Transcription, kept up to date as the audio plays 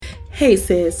Hey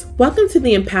sis, welcome to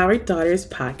the Empowered Daughters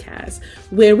podcast,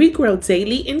 where we grow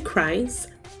daily in Christ,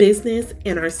 business,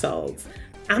 and our souls.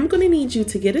 I'm going to need you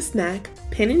to get a snack,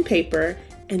 pen and paper,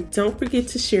 and don't forget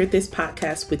to share this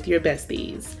podcast with your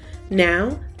besties.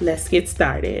 Now, let's get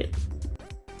started.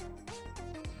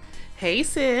 Hey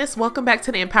sis, welcome back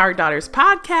to the Empowered Daughters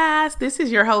podcast. This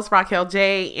is your host, Raquel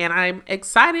J, and I'm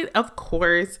excited, of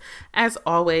course, as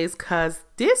always, because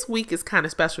this week is kind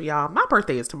of special, y'all. My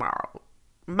birthday is tomorrow.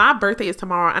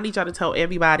 I need y'all to tell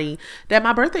everybody that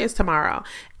my birthday is tomorrow.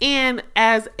 And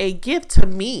as a gift to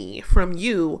me from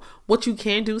you, what you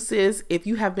can do, sis, if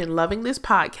you have been loving this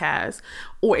podcast,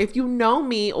 or if you know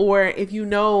me, or if you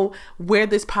know where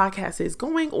this podcast is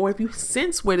going, or if you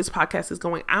sense where this podcast is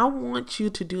going, I want you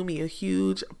to do me a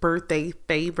huge birthday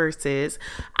favor, sis.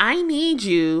 I need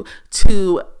you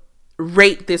to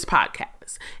rate this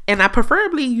podcast. And I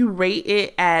preferably you rate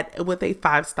it with a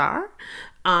 5-star.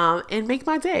 And make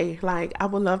my day. Like, I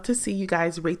would love to see you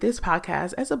guys rate this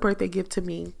podcast as a birthday gift to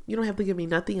me. You don't have to give me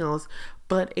nothing else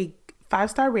but a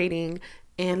 5-star rating,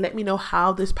 and let me know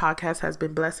how this podcast has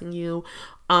been blessing you.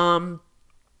 When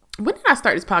did I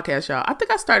start this podcast, y'all? I think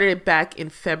I started it back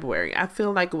in February. I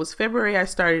feel like it was February I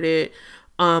started it.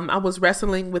 I was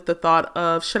wrestling with the thought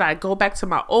of, should I go back to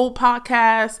my old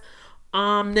podcast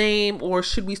name, or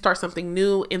should we start something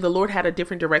new? And the Lord had a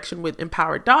different direction with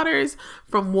Empowered Daughters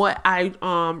from what I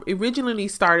originally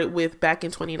started with back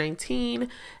in 2019.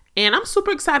 And I'm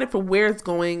super excited for where it's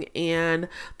going and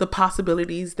the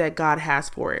possibilities that God has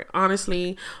for it.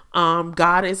 Honestly,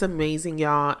 God is amazing,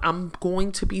 y'all. I'm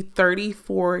going to be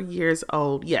 34 years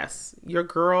old. Yes, your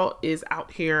girl is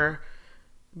out here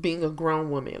being a grown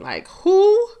woman. Like,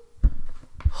 who?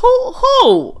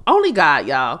 Only God,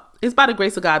 y'all. It's by the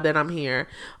grace of God that I'm here.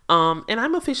 And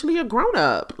I'm officially a grown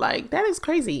up. Like, that is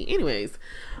crazy. Anyways,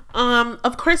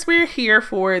 of course, we're here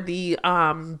for the,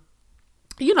 our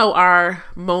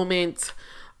moment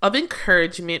of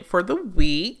encouragement for the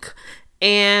week.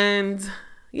 And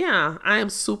yeah, I am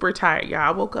super tired, y'all.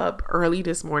 I woke up early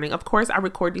this morning. Of course, I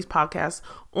record these podcasts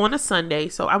on a Sunday.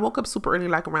 So I woke up super early,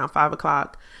 like around 5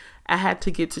 o'clock. I had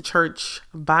to get to church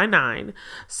by 9.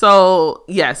 So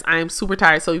yes, I am super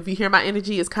tired. So if you hear my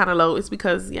energy is kind of low, it's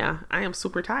because, yeah, I am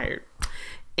super tired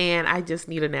and I just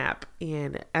need a nap.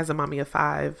 And as a mommy of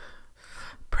 5,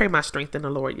 pray my strength in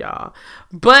the Lord, y'all.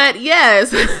 But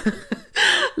yes,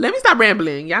 let me stop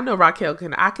rambling. Y'all know Raquel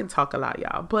I can talk a lot,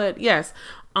 y'all. But yes,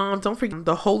 don't forget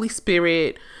the Holy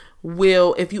Spirit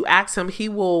will, if you ask him, he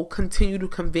will continue to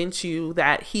convince you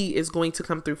that he is going to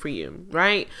come through for you,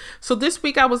 right? So this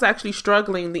week I was actually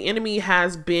struggling. The enemy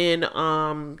has been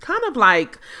kind of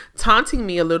like taunting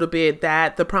me a little bit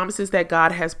that the promises that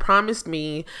God has promised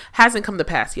me hasn't come to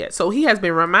pass yet. So he has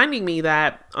been reminding me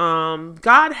that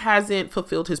God hasn't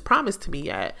fulfilled his promise to me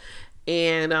yet.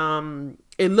 And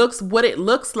it looks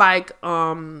like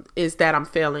is that I'm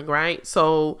failing, right?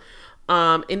 So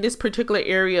in this particular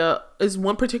area is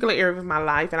one particular area of my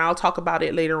life, and I'll talk about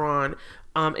it later on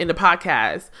in the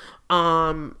podcast.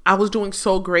 I was doing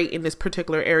so great in this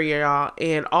particular area, y'all,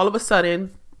 and all of a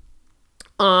sudden,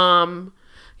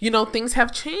 things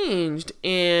have changed,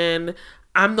 and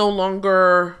I'm no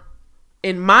longer,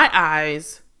 in my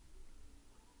eyes,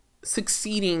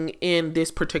 succeeding in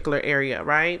this particular area,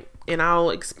 right? And I'll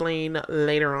explain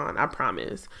later on, I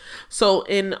promise. So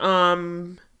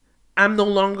I'm no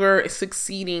longer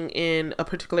succeeding in a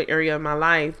particular area of my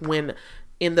life when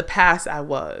in the past I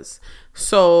was.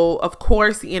 So of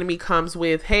course the enemy comes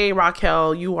with, hey,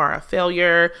 Raquel, you are a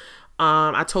failure.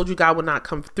 I told you God would not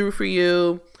come through for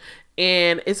you.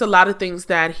 And it's a lot of things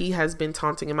that he has been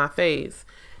taunting in my face.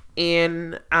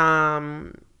 And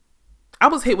I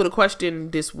was hit with a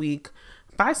question this week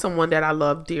by someone that I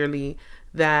love dearly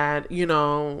that,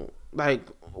 like,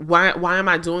 why am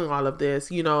I doing all of this?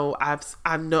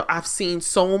 I've seen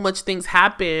so much things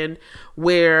happen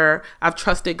where I've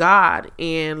trusted God,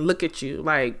 and look at you,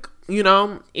 like,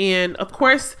 and of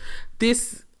course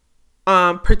this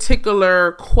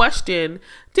particular question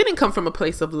didn't come from a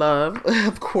place of love,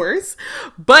 of course,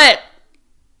 but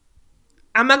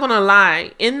I'm not gonna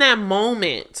lie, in that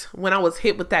moment when I was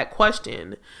hit with that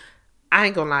question, I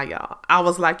ain't gonna lie, y'all. I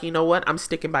was like, you know what? I'm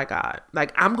sticking by God.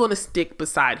 Like, I'm going to stick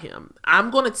beside him.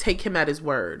 I'm going to take him at his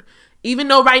word. Even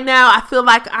though right now I feel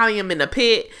like I am in a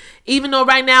pit. Even though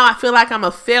right now I feel like I'm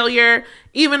a failure.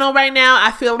 Even though right now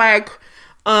I feel like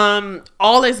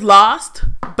All is lost,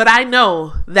 but I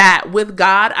know that with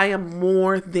God, I am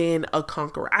more than a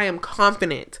conqueror. I am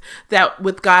confident that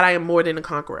with God, I am more than a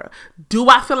conqueror. Do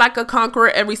I feel like a conqueror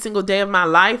every single day of my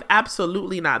life?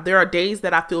 Absolutely not. There are days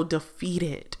that I feel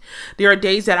defeated. There are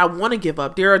days that I want to give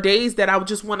up. There are days that I would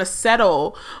just want to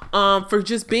settle for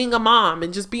just being a mom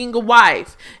and just being a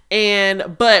wife.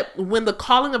 But when the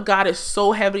calling of God is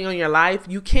so heavy on your life,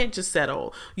 you can't just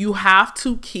settle. You have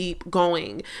to keep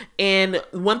going. And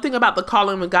one thing about the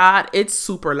calling of God, it's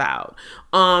super loud.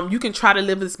 You can try to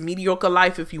live this mediocre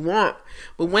life if you want,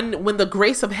 but when the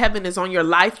grace of heaven is on your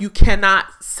life, you cannot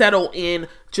settle in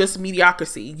just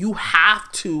mediocrity. You have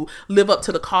to live up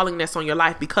to the calling that's on your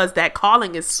life, because that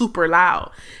calling is super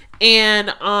loud.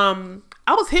 And I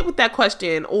was hit with that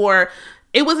question, or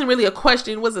it wasn't really a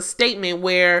question, it was a statement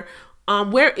where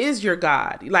is your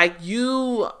God? Like,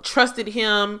 you trusted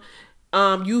him.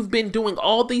 You've been doing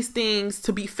all these things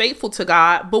to be faithful to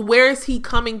God, but where is he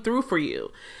coming through for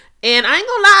you? And I ain't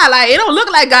gonna lie, like, it don't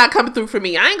look like God coming through for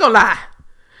me. I ain't gonna lie.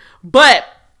 But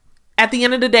at the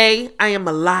end of the day, I am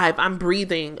alive. I'm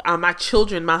breathing. My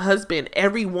children, my husband,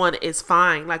 everyone is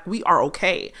fine. Like, we are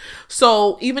okay.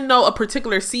 So even though a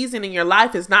particular season in your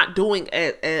life is not doing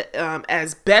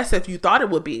as best as you thought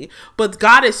it would be, but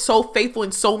God is so faithful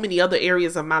in so many other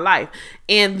areas of my life.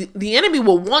 And the enemy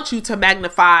will want you to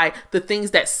magnify the things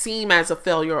that seem as a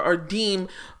failure or deem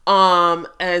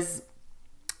as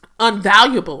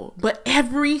unvaluable. But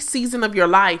every season of your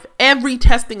life, every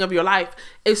testing of your life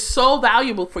is so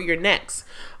valuable for your next.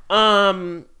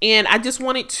 And I just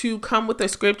wanted to come with a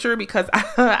scripture because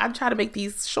I try to make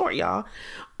these short, y'all.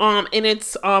 And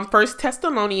it's 1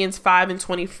 Thessalonians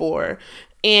 5:24.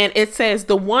 And it says,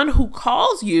 the one who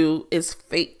calls you is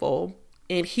faithful,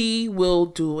 and he will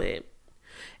do it.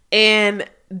 And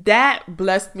that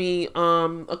blessed me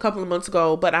a couple of months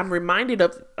ago, but I'm reminded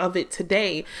of it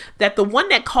today, that the one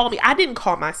that called me, I didn't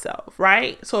call myself,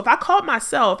 right? So if I called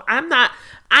myself, I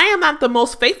am not the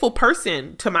most faithful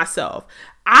person to myself.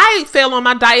 I fail on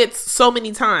my diets so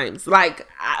many times. Like,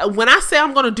 when I say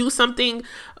I'm going to do something,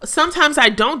 sometimes I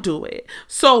don't do it.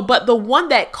 So, but the one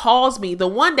that calls me, the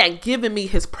one that given me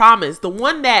his promise, the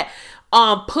one that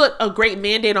put a great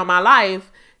mandate on my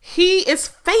life, he is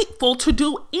faithful to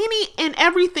do any and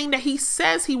everything that he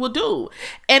says he will do.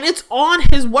 And it's on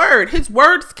his word. His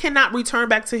words cannot return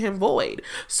back to him void.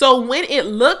 So when it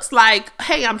looks like,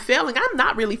 hey, I'm failing, I'm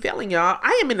not really failing, y'all.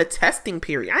 I am in a testing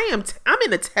period. I'm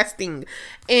in a testing.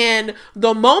 And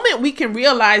the moment we can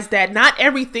realize that not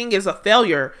everything is a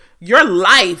failure, your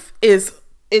life is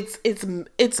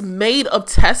it's made of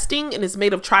testing, and it's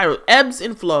made of trial, ebbs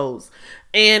and flows.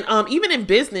 And even in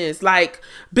business, like,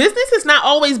 business is not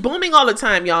always booming all the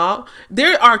time, y'all.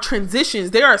 There are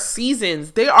transitions, there are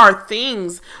seasons, there are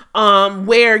things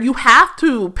where you have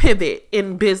to pivot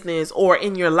in business or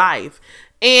in your life.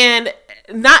 And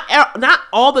not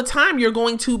all the time you're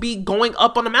going to be going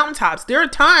up on the mountaintops. There are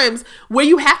times where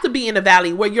you have to be in a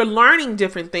valley, where you're learning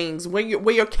different things, where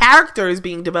your character is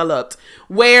being developed,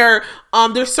 where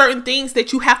there's certain things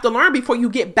that you have to learn before you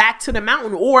get back to the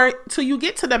mountain or till you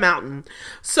get to the mountain.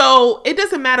 So it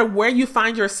doesn't matter where you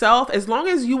find yourself, as long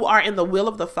as you are in the will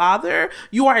of the Father,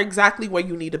 you are exactly where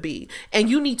you need to be. And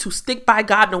you need to stick by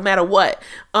God no matter what.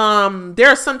 There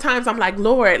are sometimes I'm like,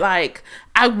 Lord, like,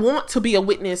 I want to be a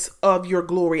witness of your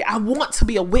glory. I want to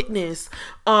be a witness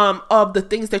of the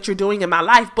things that you're doing in my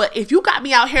life. But if you got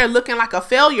me out here looking like a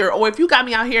failure, or if you got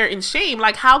me out here in shame,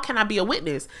 like, how can I be a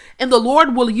witness? And the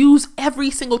Lord will use every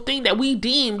single thing that we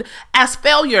deemed as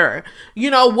failure.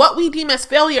 You know, what we deem as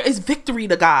failure is victory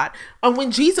to God. And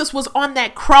when Jesus was on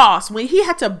that cross, when he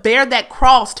had to bear that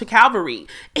cross to Calvary,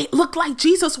 it looked like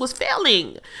Jesus was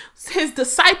failing. His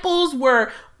disciples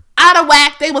were out of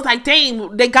whack. They was like,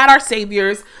 dang, they got our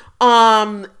saviors.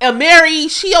 And Mary,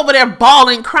 she over there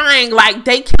bawling, crying, like,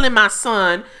 they killing my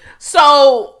son.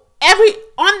 So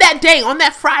on that day, on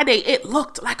that Friday, it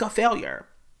looked like a failure.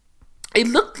 It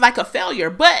looked like a failure,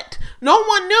 but no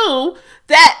one knew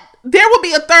that there will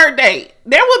be a third day.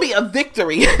 There will be a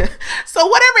victory. So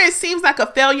whatever it seems like a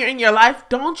failure in your life,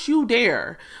 don't you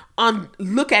dare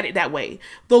look at it that way.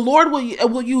 The Lord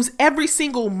will use every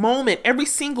single moment, every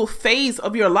single phase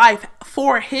of your life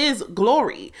for his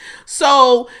glory.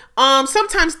 So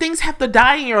sometimes things have to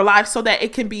die in your life so that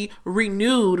it can be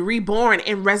renewed, reborn,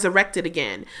 and resurrected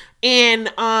again.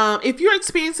 And if you're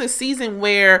experiencing a season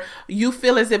where you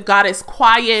feel as if God is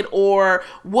quiet, or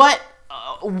what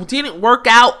didn't work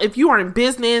out, if you are in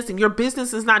business and your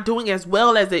business is not doing as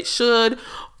well as it should,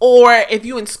 or if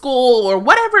you're in school or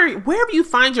whatever, wherever you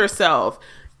find yourself,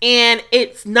 and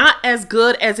it's not as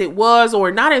good as it was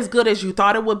or not as good as you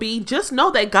thought it would be, just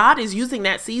know that God is using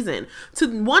that season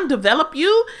to, one, develop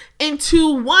you, and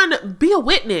to, one, be a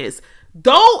witness.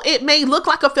 Though it may look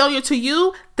like a failure to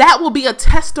you, that will be a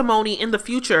testimony in the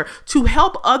future to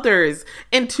help others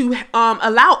and to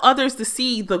allow others to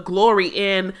see the glory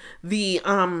in the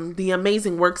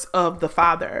amazing works of the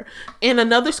Father. And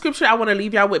another scripture I want to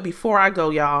leave y'all with before I go,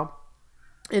 y'all,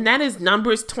 and that is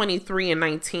Numbers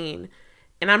 23:19.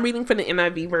 And I'm reading from the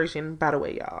NIV version, by the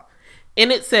way, y'all.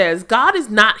 And it says, God is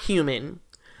not human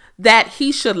that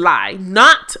he should lie,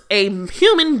 not a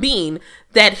human being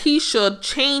that he should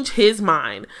change his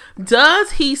mind.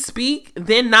 Does he speak,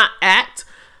 then not act?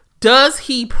 Does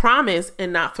he promise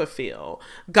and not fulfill?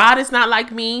 God is not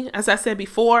like me. As I said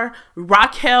before,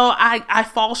 Raquel, I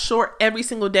fall short every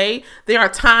single day. There are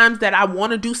times that I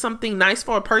want to do something nice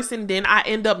for a person, then I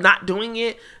end up not doing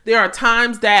it. There are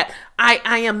times that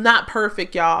I am not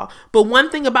perfect, y'all. But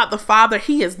one thing about the Father,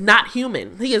 he is not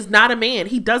human. He is not a man.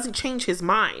 He doesn't change his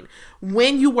mind.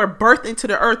 When you were birthed into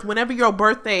the earth, whenever your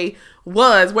birthday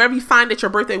was, wherever you find that your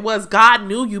birthday was, God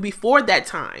knew you before that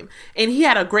time. And he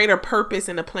had a greater purpose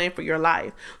and a plan for your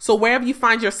life. So wherever you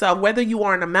find yourself, whether you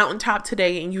are on a mountaintop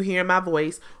today and you hear my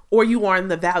voice, or you are in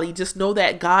the valley, just know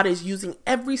that God is using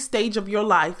every stage of your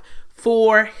life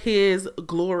for his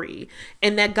glory,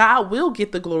 and that God will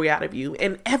get the glory out of you,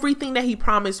 and everything that he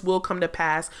promised will come to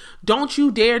pass. Don't you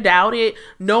dare doubt it.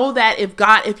 Know that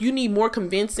if you need more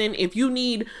convincing, if you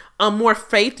need more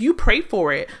faith, you pray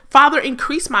for it. Father,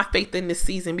 increase my faith in this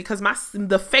season, because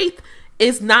the faith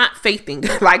is not faithing.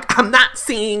 Like, I'm not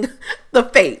seeing the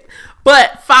faith.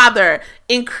 But Father,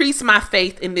 increase my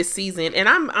faith in this season. And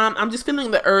I'm just feeling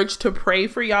the urge to pray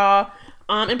for y'all,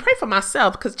 and pray for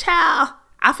myself, because child,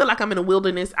 I feel like I'm in a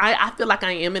wilderness. I feel like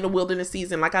I am in a wilderness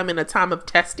season, like I'm in a time of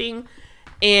testing,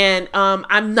 and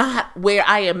I'm not where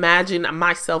I imagine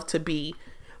myself to be,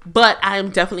 but I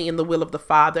am definitely in the will of the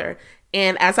Father.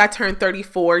 And as I turn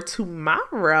 34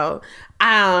 tomorrow,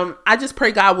 I just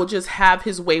pray God will just have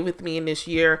his way with me in this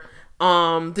year.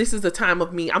 This is the time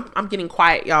of me. I'm getting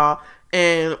quiet, y'all.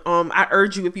 And I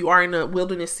urge you, if you are in a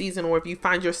wilderness season, or if you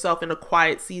find yourself in a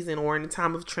quiet season or in a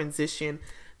time of transition,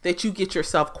 that you get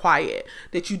yourself quiet,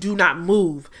 that you do not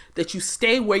move, that you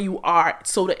stay where you are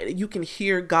so that you can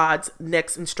hear God's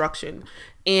next instruction.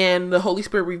 And the Holy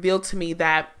Spirit revealed to me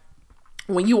that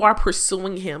when you are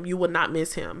pursuing him, you will not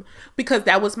miss him, because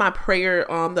that was my prayer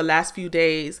the last few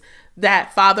days,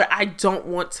 that Father, I don't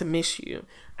want to miss you.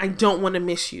 I don't want to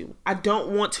miss you. I don't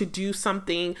want to do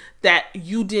something that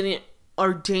you didn't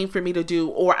ordain for me to do,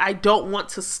 or I don't want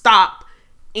to stop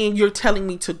and you're telling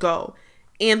me to go.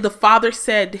 And the Father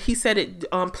said, he said it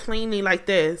plainly like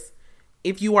this: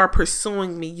 if you are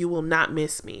pursuing me, you will not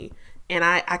miss me. And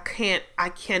I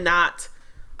cannot,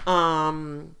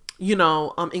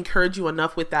 encourage you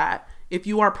enough with that. If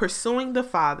you are pursuing the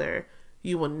Father,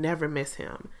 you will never miss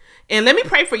him. And let me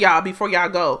pray for y'all before y'all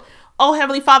go. Oh,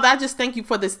 Heavenly Father, I just thank you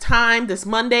for this time, this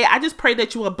Monday. I just pray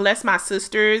that you will bless my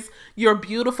sisters, your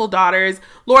beautiful daughters.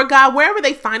 Lord God, wherever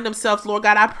they find themselves, Lord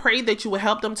God, I pray that you will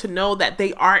help them to know that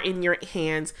they are in your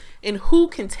hands, and who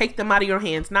can take them out of your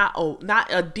hands? Not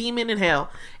a demon in hell.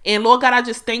 And Lord God, I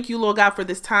just thank you, Lord God, for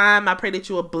this time. I pray that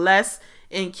you will bless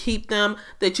and keep them,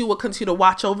 that you will continue to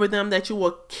watch over them, that you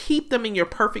will keep them in your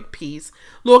perfect peace.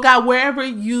 Lord God, wherever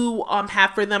you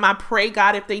have for them, I pray,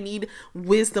 God, if they need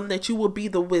wisdom, that you will be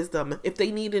the wisdom. If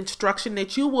they need instruction,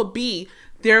 that you will be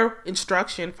their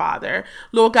instruction, Father.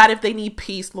 Lord God, if they need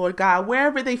peace, Lord God,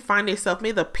 wherever they find themselves,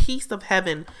 may the peace of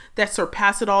heaven that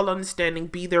surpasses all understanding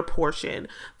be their portion.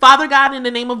 Father God, in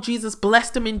the name of Jesus, bless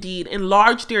them indeed,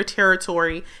 enlarge their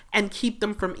territory, and keep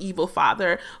them from evil,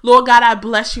 Father. Lord God, I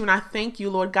bless you and I thank you,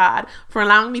 Lord God, for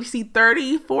allowing me to see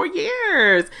 34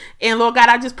 years. And Lord God,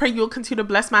 I just pray you'll continue to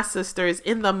bless my sisters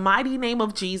in the mighty name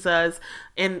of Jesus.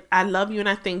 And I love you and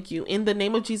I thank you. In the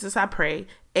name of Jesus, I pray.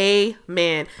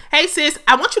 Amen. Hey sis,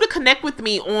 I want you to connect with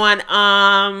me on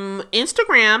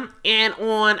Instagram and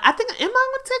on, I think, am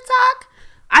I on TikTok?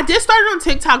 I did start it on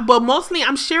TikTok, but mostly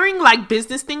I'm sharing like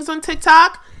business things on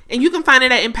TikTok, and you can find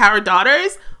it at Empowered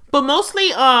Daughters. But mostly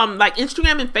like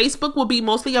Instagram and Facebook will be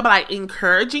mostly about like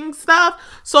encouraging stuff.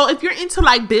 So if you're into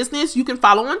like business, you can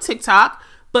follow on TikTok.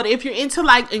 But if you're into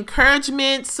like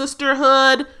encouragement,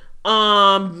 sisterhood,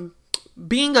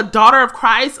 being a daughter of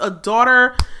Christ, a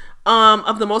daughter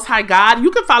of the Most High God,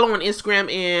 you can follow on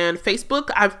Instagram and Facebook.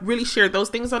 I've really shared those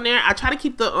things on there. I try to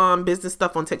keep the business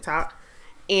stuff on TikTok,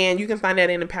 and you can find that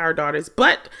in Empowered Daughters.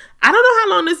 But I don't know how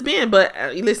long it's been, but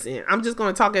listen, I'm just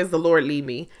going to talk as the Lord lead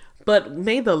me. But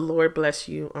may the Lord bless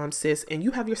you, sis, and you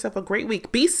have yourself a great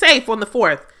week. Be safe on the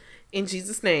 4th. In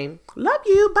Jesus' name. Love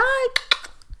you. Bye.